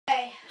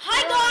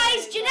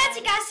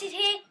lactic acid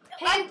here.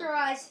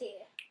 Pantherize here.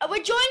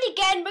 We're joined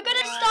again. We're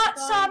gonna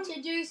start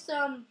to do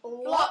some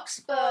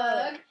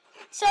bloxburg.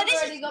 So I've this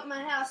already is got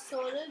my house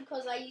sorted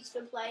because I used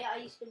to play it. I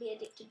used to be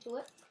addicted to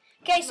it.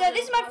 okay. So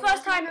this is my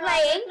first time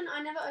playing.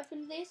 I never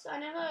opened this. I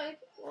never opened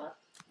what?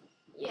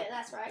 Yeah,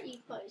 that's right. You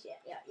close.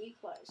 Yeah, you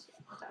close. Yeah,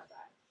 that's right.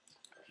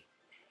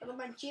 I've got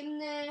my gym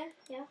there.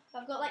 Yeah,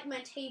 I've got like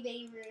my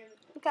TV room.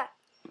 Okay.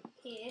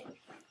 Here.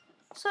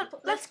 So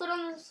Let's put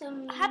on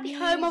some happy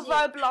music. home of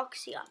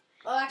Roblox here.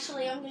 Oh,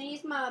 actually, I'm going to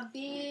use my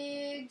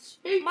big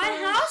speakers. My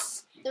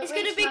house is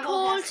going to be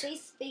called.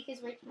 These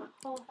speakers reach my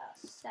whole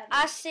house.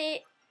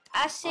 Acid.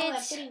 Oh, they're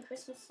putting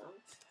Christmas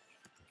songs.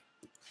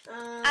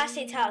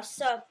 Acid house.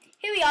 So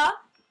here we are.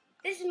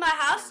 This is my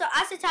house. So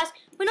Acid house.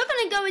 We're not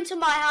going to go into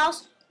my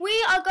house.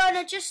 We are going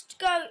to just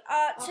go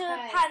to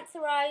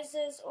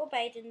Pantherizer's or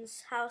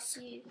Baden's house.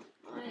 I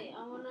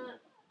want to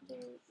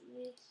do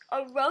this.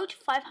 A road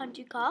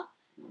 500 car.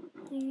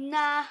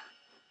 Nah.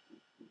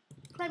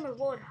 Claim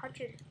reward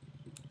 100.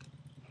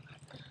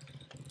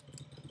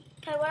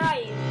 Okay, where are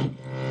you?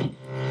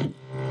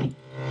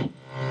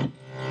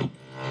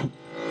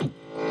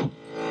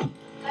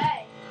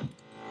 Okay.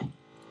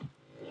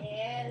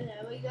 Yeah,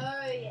 there we go,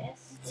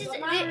 yes. We've got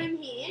my room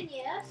here,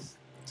 yes.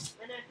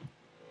 And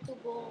a cool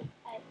ball.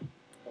 Hey,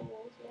 cool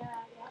balls,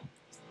 yeah.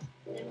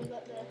 And then we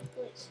got the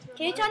glitch.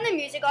 Can you turn the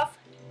music off?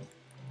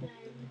 And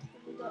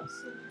we got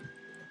some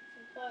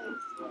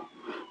clothes, yeah.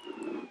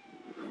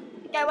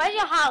 Okay, where's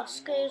your house?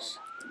 Cause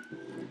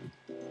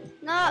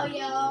no. Oh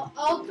yeah,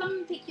 I'll come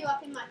and pick you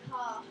up in my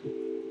car.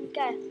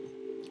 Okay.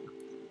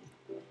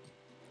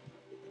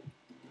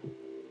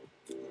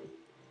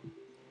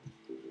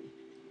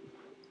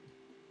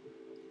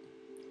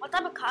 What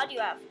type of car do you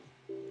have?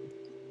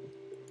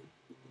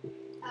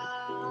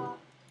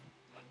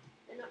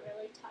 They're not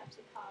really types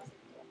of cars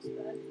in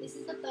Bloxburg. This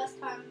is the first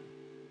time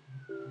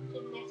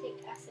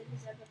Genetic Acid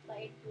has ever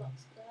played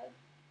Bloxburg.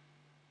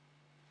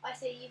 I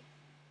see you.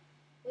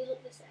 We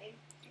look the same.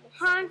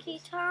 Honky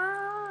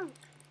tonk.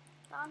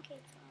 Honky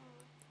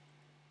tonk.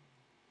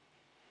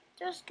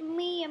 Just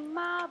me and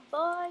my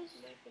boys.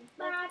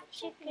 Fried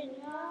chicken,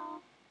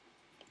 y'all.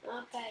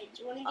 Okay,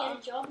 do you want to get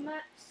a job,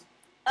 Max?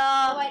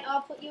 Oh wait,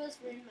 I'll put you as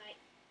roommate.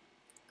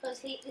 Because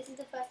this is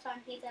the first time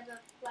he's ever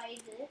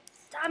played this.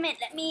 Damn it,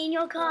 let me in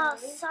your car,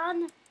 Sorry.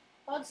 son.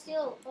 Hold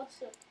still, hold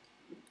still.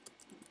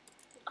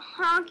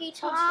 Honky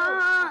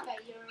tonk. Okay,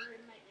 you're a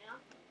roommate now.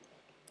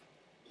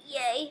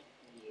 Yay.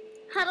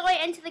 How do I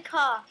enter the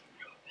car?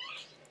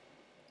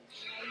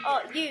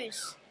 Oh,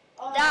 use.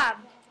 Oh, Damn.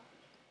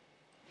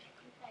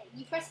 Okay,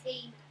 you press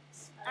E,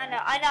 Max. I know.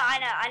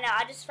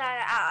 I just found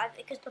it out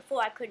because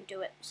before I couldn't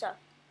do it, so.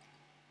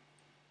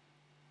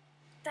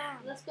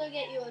 Damn. Let's go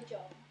get you a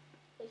job.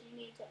 Because you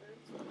need to earn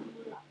some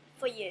money.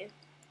 For you.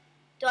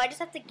 Do I just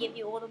have to give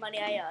you all the money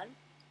I earn?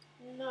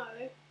 No.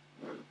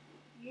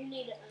 You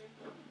need to earn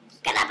money.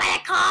 Can I buy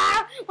a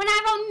car when I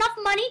have enough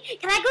money?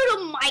 Can I go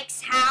to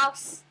Mike's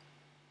house?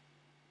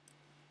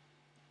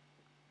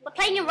 We're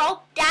playing a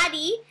role,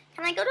 Daddy.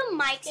 Can I go to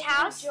Mike's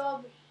house? Get a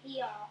job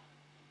here.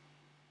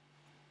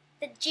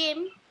 The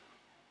gym.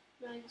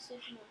 No, the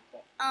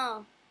supermarket.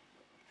 Oh.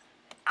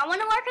 I want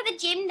to work at the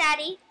gym,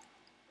 Daddy.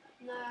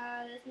 No,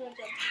 there's no job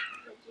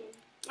at the gym.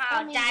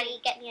 Oh, Daddy,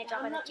 get me a job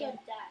I'm at not the gym.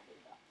 your dad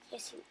either.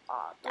 Yes, you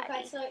are, Daddy.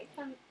 Okay, so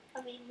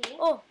come in here.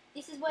 Oh.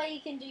 This is where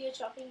you can do your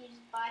shopping. You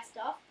just buy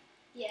stuff.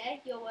 Yeah,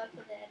 your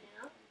worker there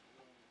now.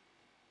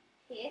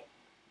 Here.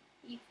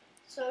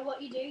 So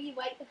what you do, you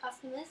wait for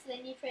customers,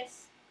 then you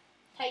press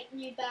take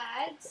new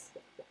bags,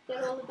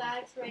 get all the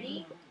bags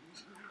ready,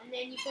 and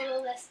then you put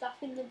all their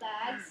stuff in the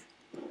bags,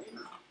 and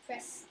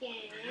press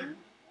scan.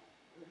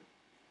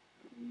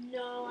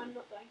 No, I'm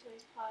not going to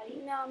his party.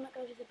 No, I'm not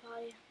going to the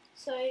party.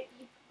 So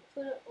you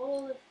put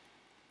all the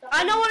stuff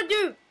I know what to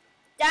do,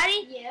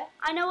 Daddy. Yeah.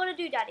 I know what to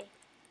do, Daddy.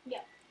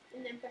 Yeah,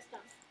 and then press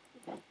done.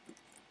 Okay.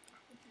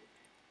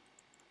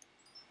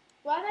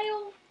 Why are they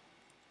all?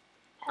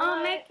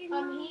 Hello,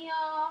 I'm here.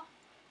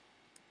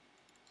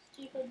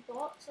 Stupid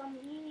bots, I'm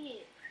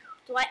here.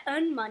 Do I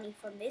earn money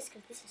from this?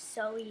 Because this is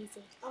so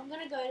easy. I'm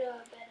gonna go to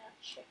a better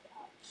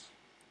checkout.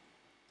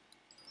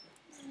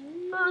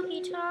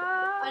 Honky tonk.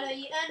 I know,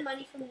 you earn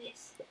money from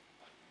this.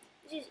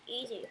 This is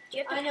easy. Do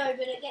you have to I know,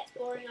 but it gets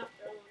boring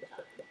after a long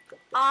time.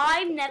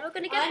 I'm never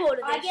going to get bored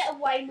of this. I get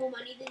way more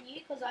money than you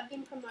because I've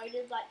been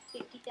promoted like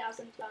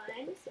 50,000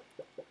 times.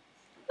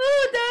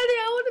 Oh, Daddy,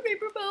 I want to be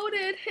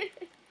promoted.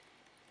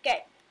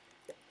 Okay.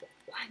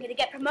 I'm going to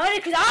get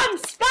promoted because I'm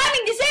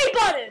spamming this A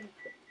button.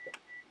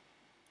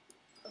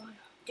 Oh,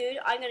 dude,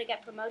 I'm going to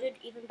get promoted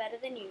even better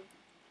than you.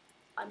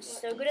 I'm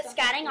so good at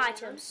scanning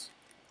items.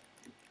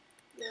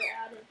 You're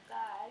out of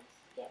bags.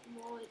 Get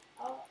more.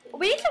 Oh,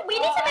 we need to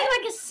make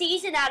like a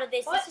season out of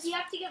this. You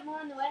have to get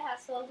more in the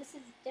warehouse. Well, this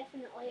is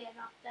definitely an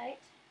update.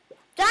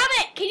 Damn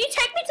it! Can you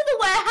take me to the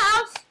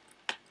warehouse?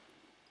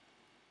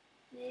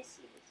 This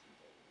is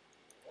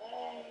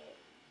way.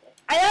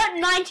 I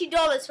earned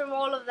 $90 from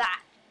all of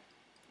that.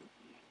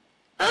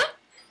 Huh?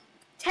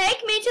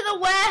 Take me to the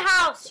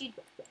warehouse, you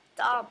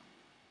dumb.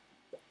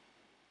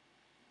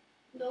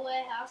 The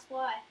warehouse?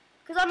 Why?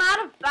 Because I'm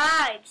out of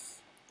bags.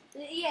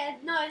 Yeah,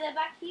 no, they're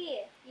back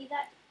here. You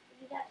that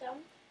dumb?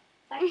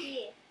 Back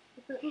here.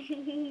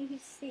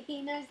 See,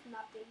 he knows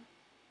nothing.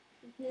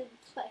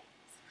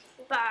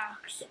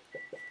 Bags.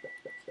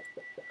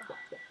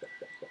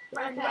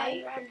 Run,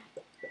 Okay. run, run.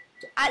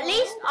 At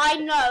least I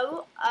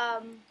know,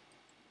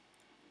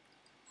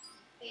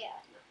 Yeah.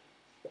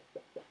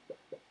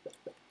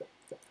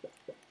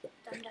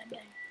 Done, done, done.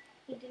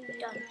 He didn't even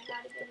know how to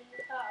get in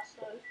the car,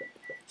 so.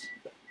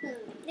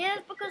 Yeah,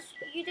 it's because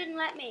you didn't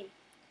let me.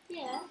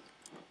 Yeah.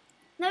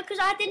 No, because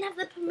I didn't have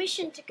the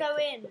permission to go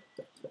in.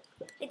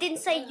 It didn't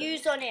say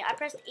use on it. I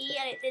pressed E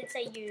and it didn't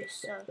say use,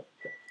 so.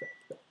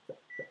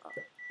 Oh,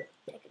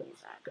 take a new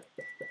bag.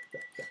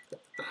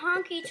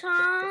 Honky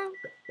tonk.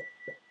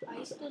 I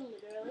used to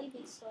literally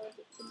be so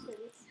addicted to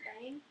this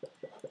game.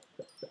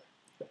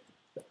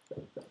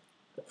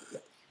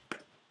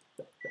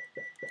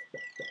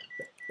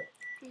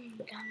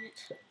 Damn it.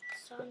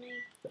 Sonny.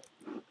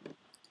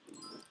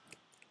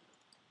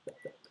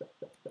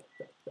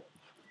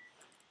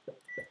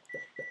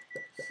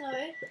 So.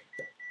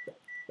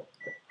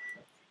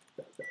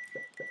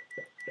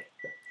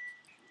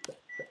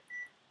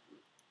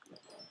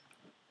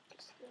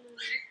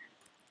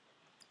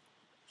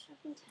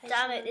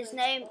 Damn it,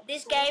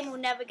 this game will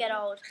never get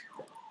old.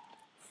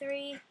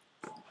 3.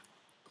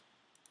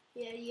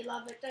 Yeah, you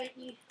love it, don't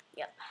you?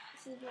 Yep.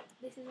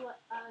 This is what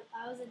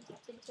I was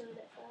addicted to it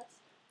at first.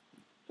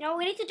 You know what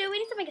we need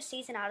to make a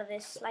season out of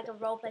this, like a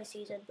roleplay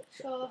season.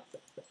 Sure.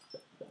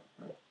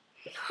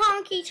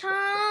 Honky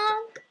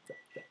tonk!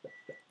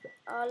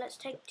 Oh, let's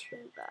take 2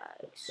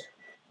 bags.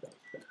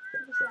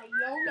 Just like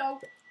yo.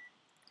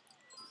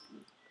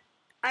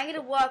 I'm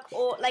gonna work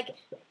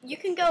you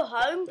can go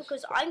home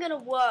because I'm gonna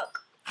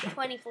work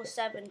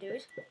 24/7,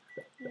 dude.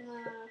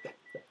 Nah.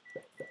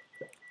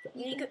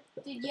 You could,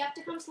 Dude, you have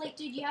to come sleep.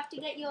 Dude, you have to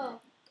get your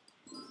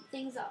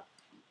things up.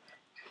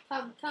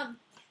 Come.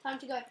 Time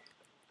to go.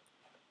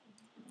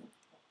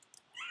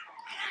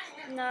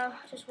 no,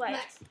 just wait.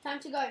 Max, time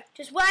to go.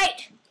 Just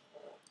wait!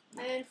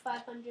 I earned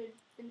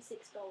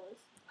 $506.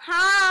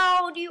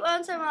 How do you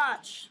earn so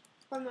much?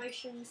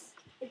 Promotions.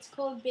 It's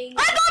called being.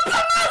 I got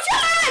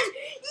promoted!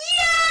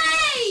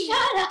 Yay!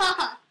 Shut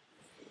up!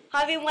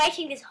 I've been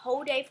waiting this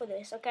whole day for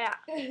this, okay?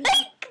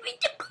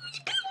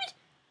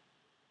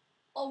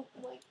 Oh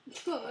my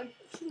god.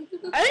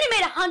 I only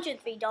made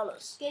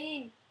 $103. Get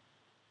in.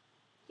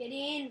 Get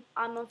in.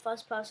 I'm on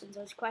first person,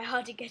 so it's quite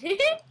hard to get in.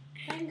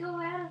 Don't go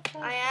out of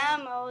first. I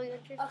am.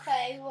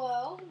 Okay,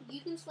 well,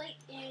 you can sleep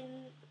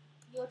in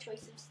your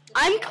choice of sleep.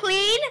 I'm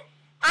clean,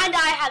 and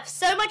I have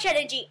so much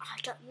energy. I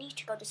don't need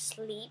to go to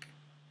sleep,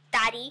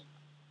 Daddy.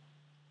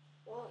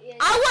 Well, yeah.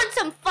 I want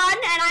some fun,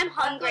 and I'm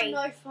hungry. I've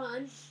got no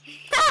fun.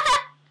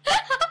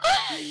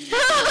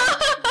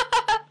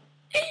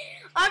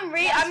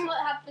 That's what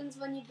happens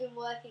when you've been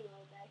working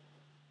all day.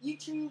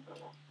 YouTube.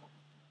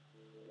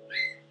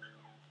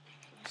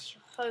 Yes,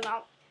 you're home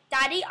out.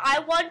 Daddy, I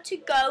want to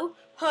go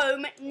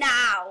home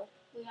now.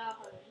 We are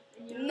home.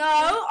 And No,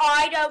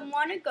 I don't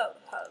want to go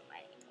home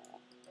anymore.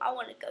 I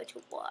want to go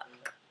to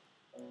work.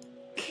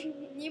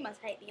 You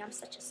must hate me. I'm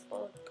such a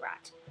spoiled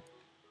brat.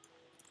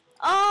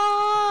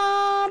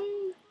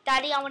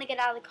 Daddy, I want to get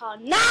out of the car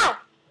now.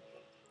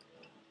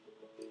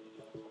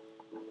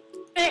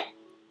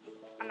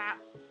 I'm out.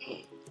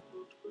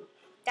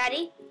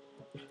 Daddy,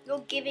 you're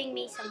giving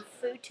me some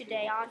food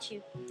today, aren't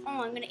you?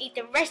 Oh, I'm going to eat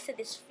the rest of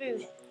this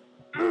food.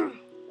 No.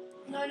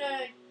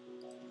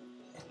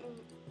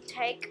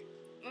 Take.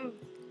 And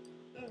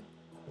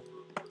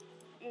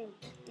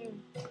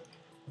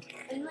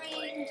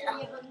wait until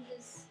your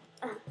hunger's.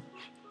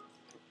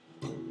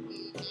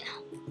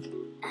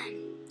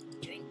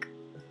 Drink.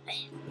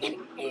 Damn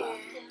it.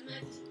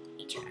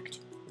 Eject.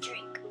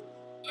 Drink.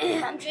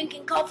 I'm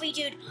drinking coffee,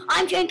 dude.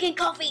 I'm drinking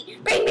coffee.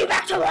 Bring me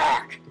back to work.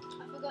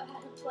 I forgot how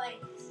to play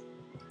this.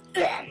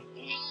 Okay.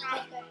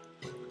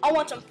 I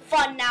want some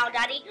fun now,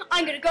 Daddy.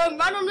 I'm gonna go and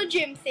run on the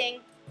gym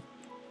thing.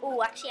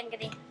 Oh, actually, I'm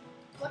gonna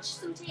Watch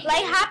some TV.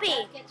 play happy.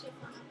 That gets your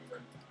fun up.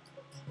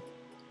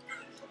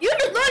 You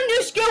just learn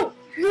new skill.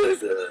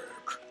 Music.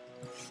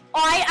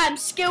 I am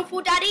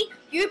skillful, Daddy.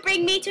 You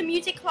bring me to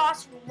music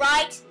class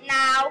right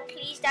now,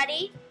 please,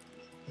 Daddy.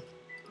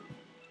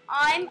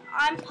 I'm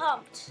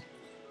pumped.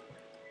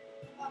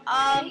 Okay.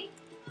 I'm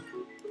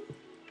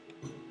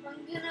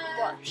gonna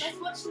Watch. let's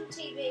watch some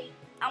TV.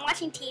 I'm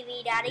watching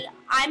TV, Daddy.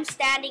 I'm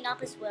standing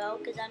up as well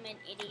because I'm an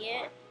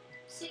idiot.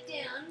 Sit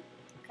down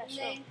Okay, and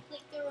sure. then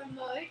click the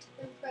remote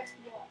and press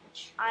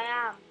watch. I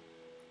am.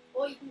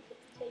 Or you can click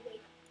the TV,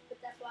 but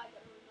that's why I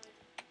got a remote.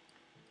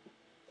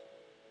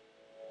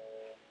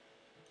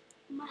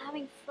 Am I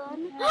having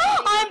fun? Okay.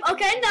 I'm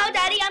okay now,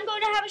 Daddy. I'm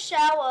going to have a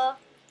shower.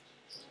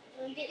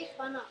 Get your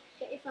fun up.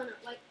 Get your fun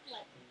up. Like.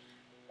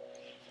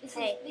 This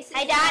Hey, is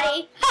hey,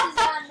 Daddy. This is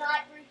our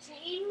night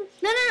routine.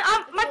 No,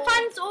 my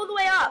fun's all the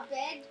way up.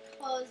 Bed,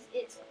 because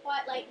it's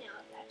quite late now.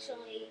 It's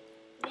actually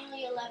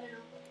nearly 11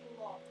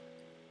 o'clock.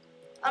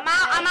 I'm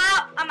out.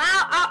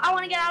 I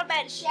want to get out of The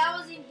bed.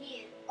 shower's in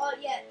here. Oh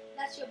yeah,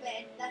 that's your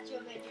bed. That's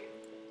your bedroom.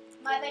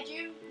 My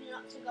bedroom,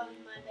 not to go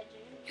in my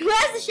bedroom.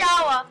 Where's the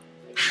shower?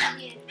 It's in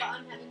here, but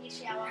I'm having a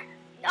shower.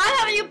 I'm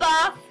having a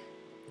bath.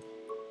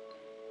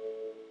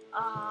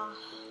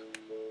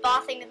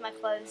 Bathing with my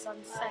clothes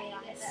on, so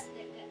nice.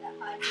 Get that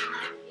high.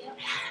 Yeah.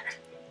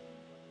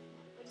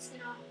 We're just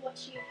gonna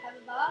watch you have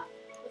a bath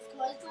with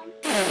clothes on.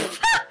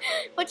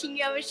 Watching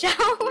you have a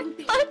shower with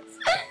clothes.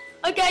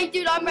 Okay,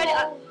 dude, I'm ready.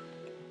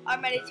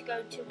 I'm ready to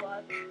go to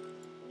work.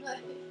 No,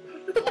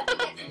 you have to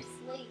get some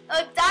sleep.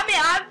 Oh damn it!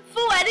 I'm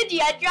full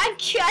energy. I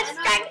just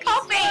drank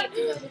coffee. You have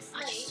to go to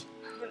sleep.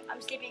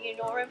 I'm sleeping in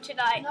your room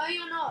tonight. No,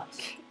 you're not.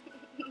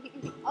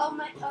 Oh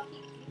my. Oh,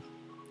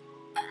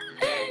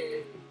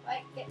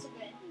 right, get to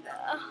bed.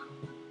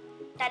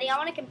 Daddy, I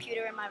want a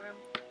computer in my room.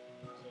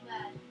 Too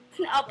bad.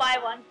 I'll buy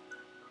one.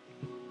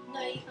 No,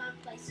 you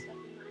can't play stuff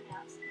in my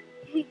house.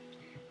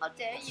 How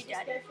dare you,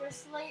 Daddy? Go for a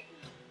sleep.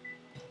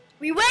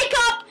 We wake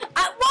up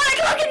at 1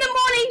 o'clock in the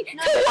morning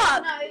No, to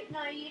work.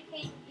 no, you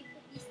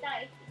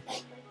stay.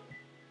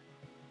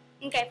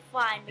 Okay,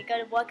 fine. We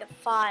go to work at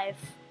 5.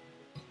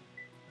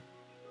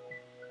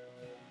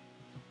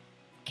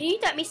 Can you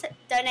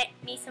donate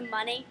me some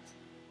money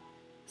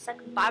so I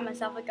can buy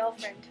myself a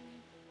girlfriend?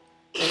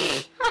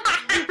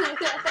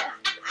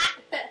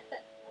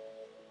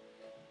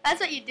 That's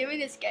what you do in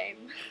this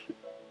game.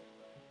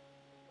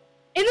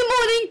 In the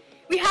morning,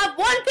 we have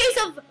 1 piece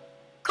of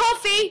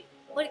coffee.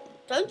 What?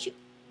 Don't you?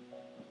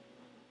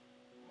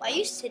 Why are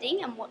you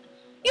sitting and what?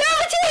 You have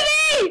a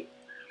TV!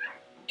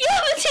 You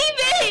have a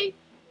TV!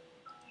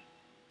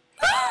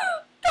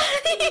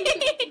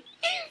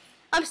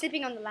 I'm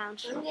sleeping on the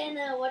lounge. I'm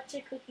gonna watch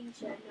a cooking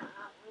show. No,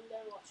 I'm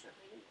gonna watch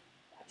something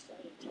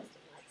actually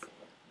interesting like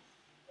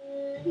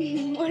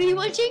Santa. What are you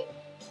watching?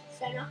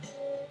 Santa.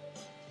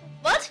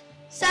 What?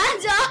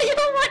 Santa?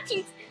 You're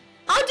watching?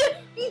 How do?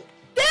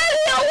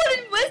 Daddy, I want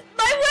to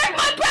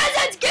my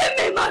presents. Give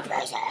me my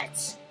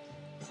presents.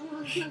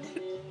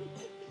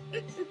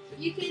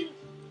 You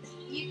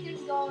can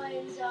go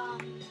and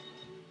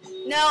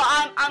No,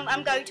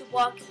 I'm going to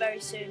work very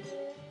soon.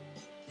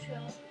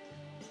 Sure.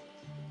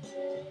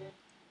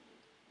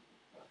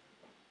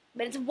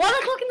 But it's 1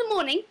 o'clock in the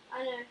morning.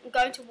 I know. I'm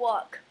going to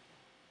work.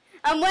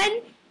 And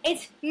when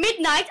it's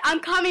midnight, I'm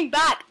coming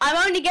back. I'm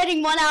only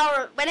getting 1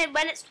 hour. When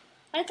it's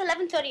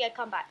 11:30, I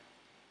come back.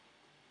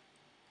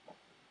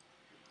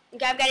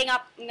 Okay, I'm getting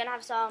up. I'm gonna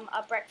have some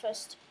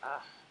breakfast.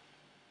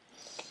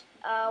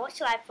 What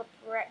shall I have for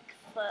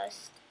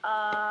breakfast?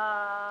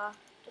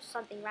 Just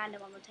something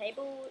random on the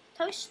table.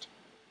 Toast.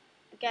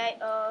 Okay.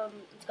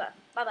 Let's go.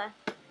 Bye bye.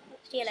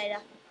 See you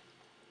later.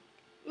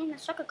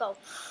 Let's chuck a goal.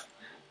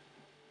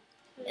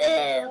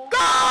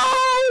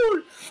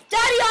 Goal!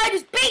 Daddy, I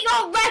just beat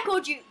your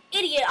record, you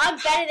idiot! I'm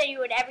better than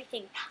you at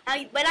everything. Now,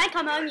 when I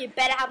come home, you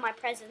better have my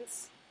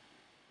presents.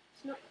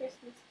 It's not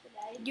Christmas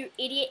today. You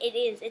idiot! It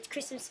is. It's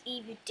Christmas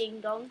Eve, you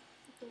ding dong.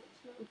 No,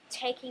 it's not. I'm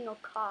taking your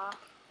car.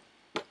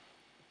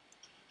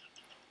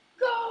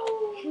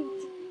 Go!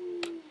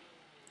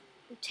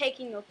 I'm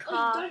taking your Oh,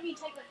 car. don't you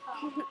take the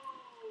car.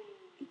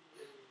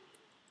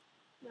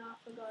 No,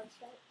 for God's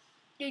sake.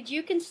 Dude,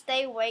 you can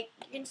stay awake.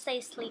 You can stay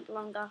asleep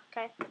longer.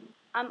 Okay.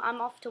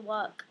 I'm off to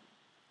work.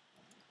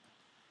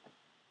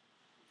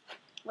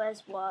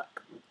 Where's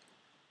work?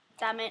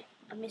 Damn it!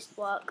 I missed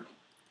work.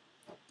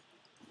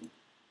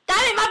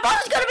 Damn it! My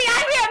boss is gonna be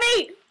angry at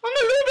me. I'm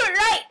a little bit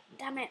late.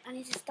 Damn it! I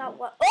need to start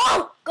work.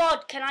 Oh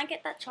God! Can I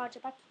get that charger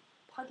by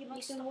plugging my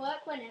You stuff? can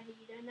work whenever.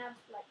 You don't have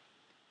like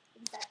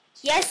exact.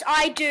 Yes,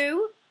 I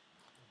do.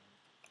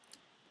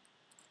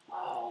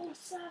 Oh,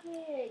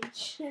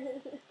 savage!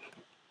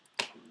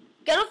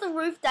 Get off the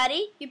roof,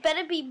 Daddy. You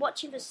better be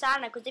watching for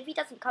Santa, because if he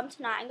doesn't come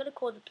tonight, I'm gonna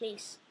call the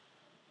police.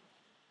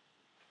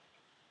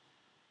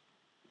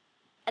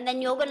 And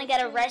then you're gonna get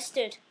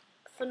arrested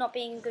for not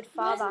being a good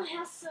father. Why is my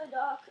house so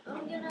dark?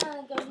 I'm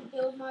gonna go to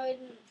build mode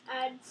and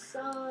add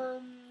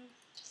some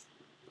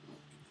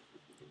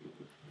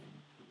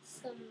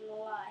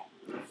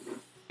lights.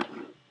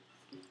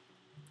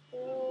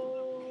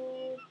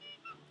 Build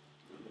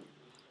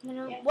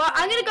Well,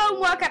 I'm gonna go and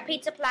work at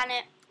Pizza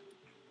Planet.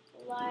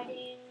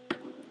 lighting.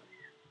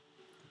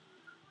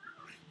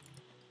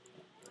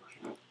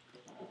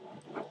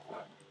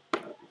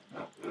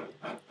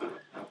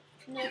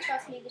 No,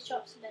 trust me, the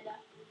shop's better.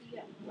 You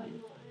get way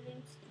more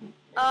earnings.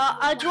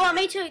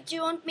 Do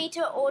you want me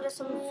to order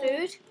some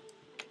food?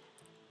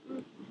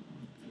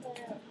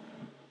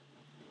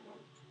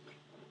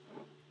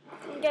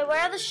 Okay,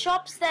 where are the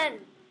shops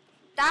then?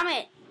 Damn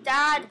it,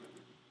 Dad.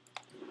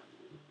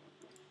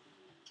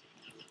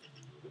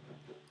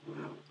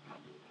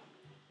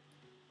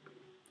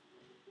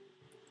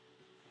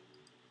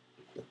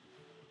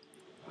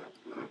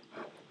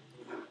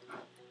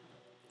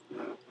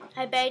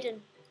 Hey,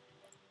 Baden.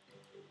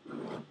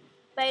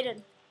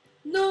 Baden.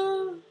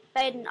 No.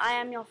 Baden, I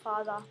am your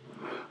father.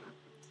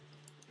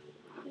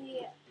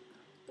 Yeah.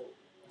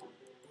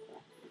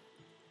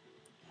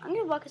 I'm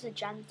gonna work as a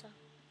janitor.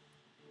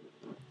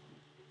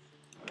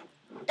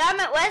 Damn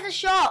it, where's the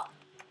shop?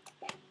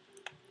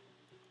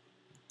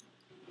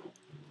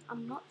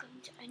 I'm not going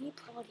to any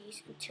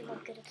parties until I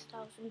get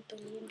 $1,000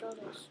 billion.